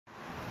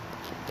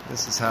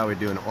This is how we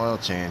do an oil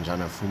change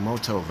on a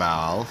Fumoto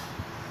valve,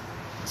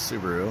 a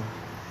Subaru.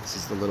 This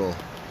is the little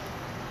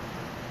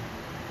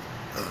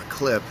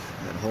clip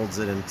that holds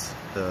it into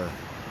the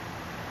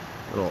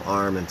little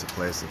arm into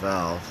place, the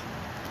valve.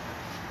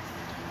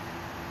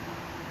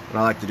 What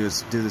I like to do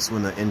is do this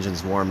when the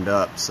engine's warmed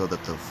up so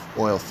that the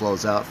oil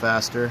flows out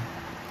faster.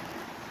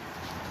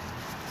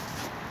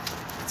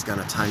 It's got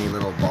a tiny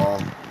little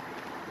ball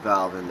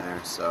valve in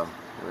there, so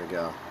here we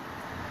go.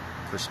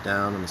 Push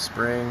down on the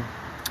spring,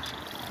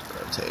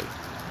 rotate.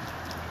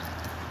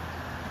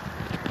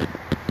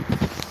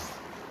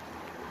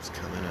 It's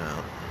coming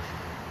out.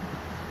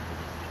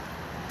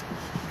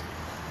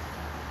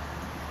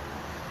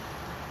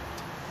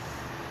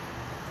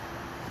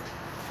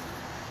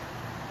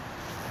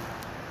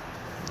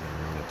 And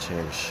I'm going to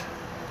change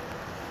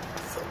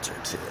the filter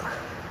too.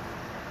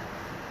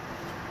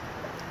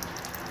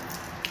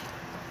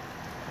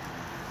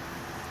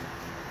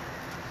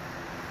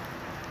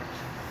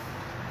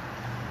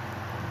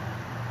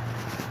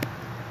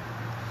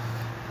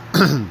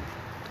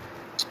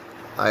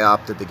 I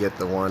opted to get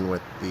the one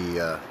with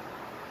the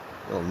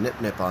little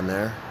nip on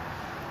there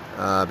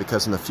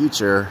because in the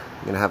future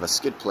I'm going to have a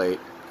skid plate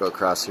go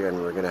across here,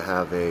 and we're going to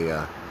have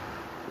a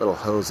little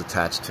hose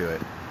attached to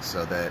it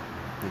so that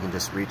you can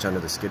just reach under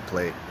the skid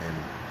plate and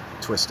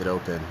twist it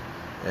open,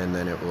 and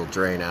then it will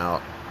drain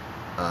out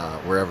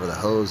wherever the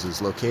hose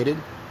is located.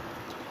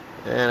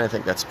 And I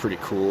think that's pretty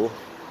cool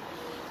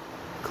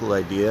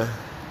idea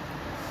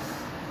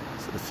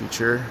for the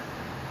future.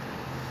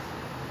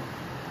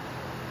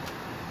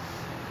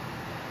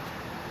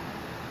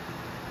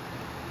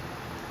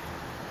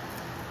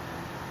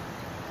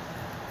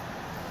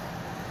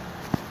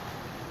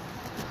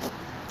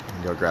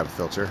 Go grab a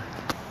filter.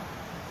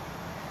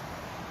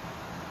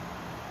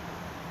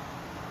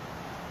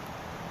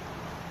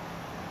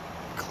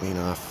 Clean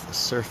off the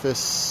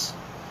surface.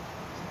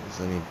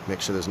 Make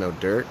sure there's no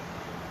dirt.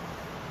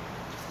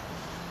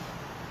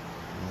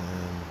 And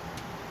then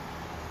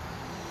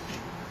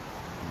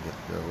get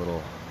the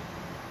little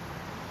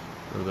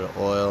bit of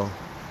oil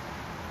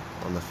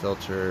on the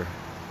filter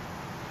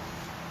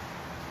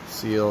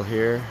seal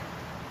here.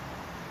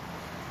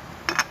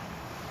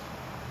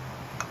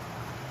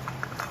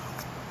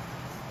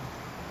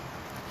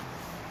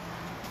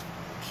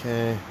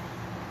 Okay,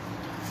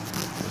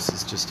 this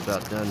is just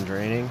about done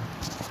draining.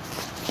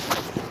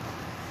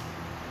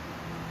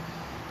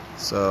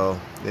 So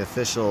the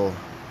official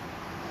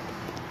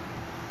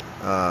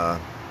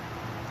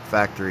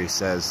factory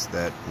says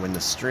that when the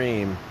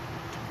stream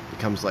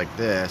becomes like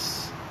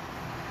this,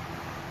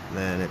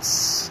 then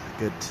it's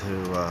good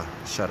to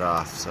shut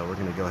off. So we're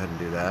going to go ahead and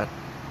do that.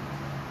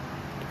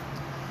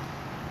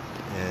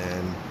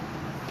 And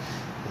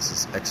this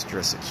is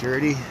extra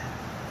security.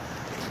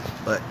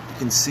 But you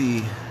can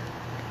see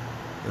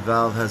the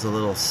valve has a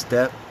little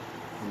step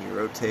when you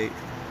rotate,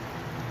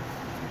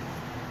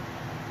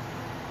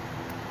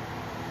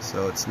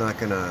 so it's not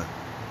gonna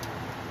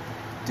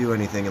do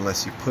anything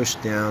unless you push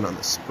down on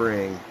the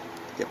spring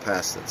to get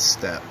past that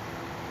step.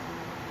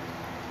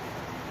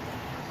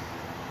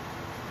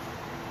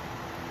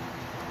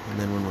 And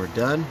then when we're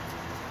done,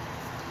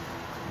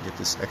 get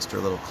this extra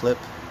little clip,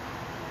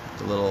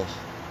 the little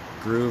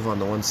groove on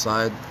the one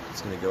side.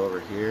 It's gonna go over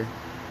here.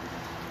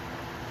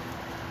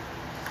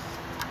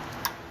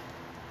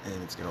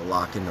 And it's going to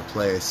lock into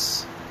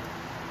place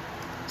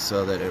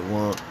so that you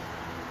won't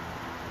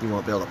be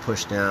able to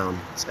push down.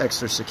 It's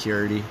extra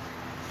security.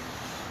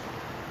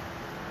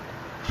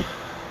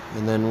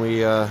 And then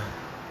we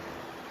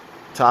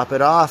top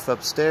it off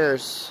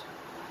upstairs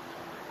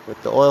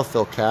with the oil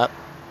fill cap,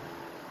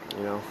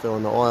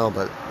 filling the oil.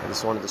 But I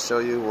just wanted to show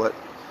you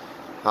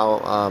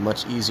how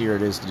much easier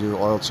it is to do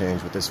oil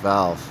change with this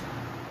valve.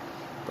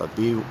 But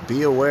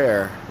be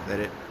aware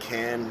that it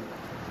can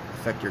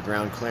affect your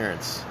ground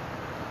clearance.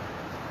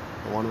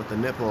 The one with the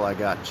nipple I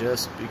got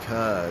just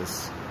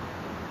because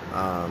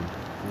I'm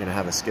going to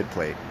have a skid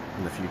plate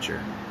in the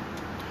future.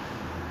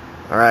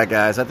 Alright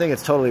guys, I think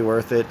it's totally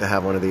worth it to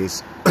have one of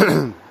these.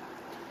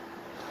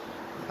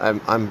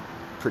 I'm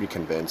pretty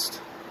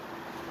convinced.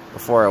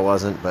 Before I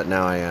wasn't, but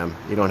now I am.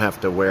 You don't have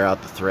to wear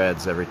out the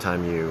threads every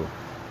time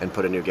and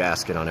put a new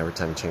gasket on every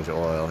time you change the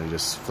oil. You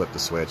just flip the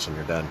switch and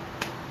you're done.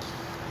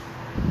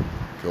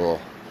 Cool.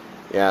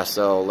 Yeah,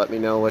 so let me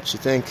know what you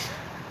think.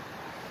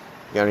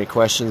 You got any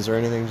questions or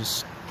anything,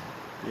 just,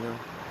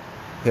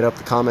 hit up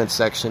the comment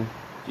section.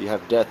 If you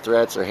have death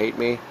threats or hate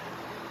me,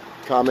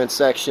 comment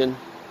section.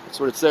 That's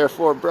what it's there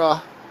for,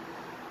 bruh.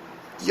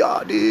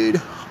 Yeah, dude.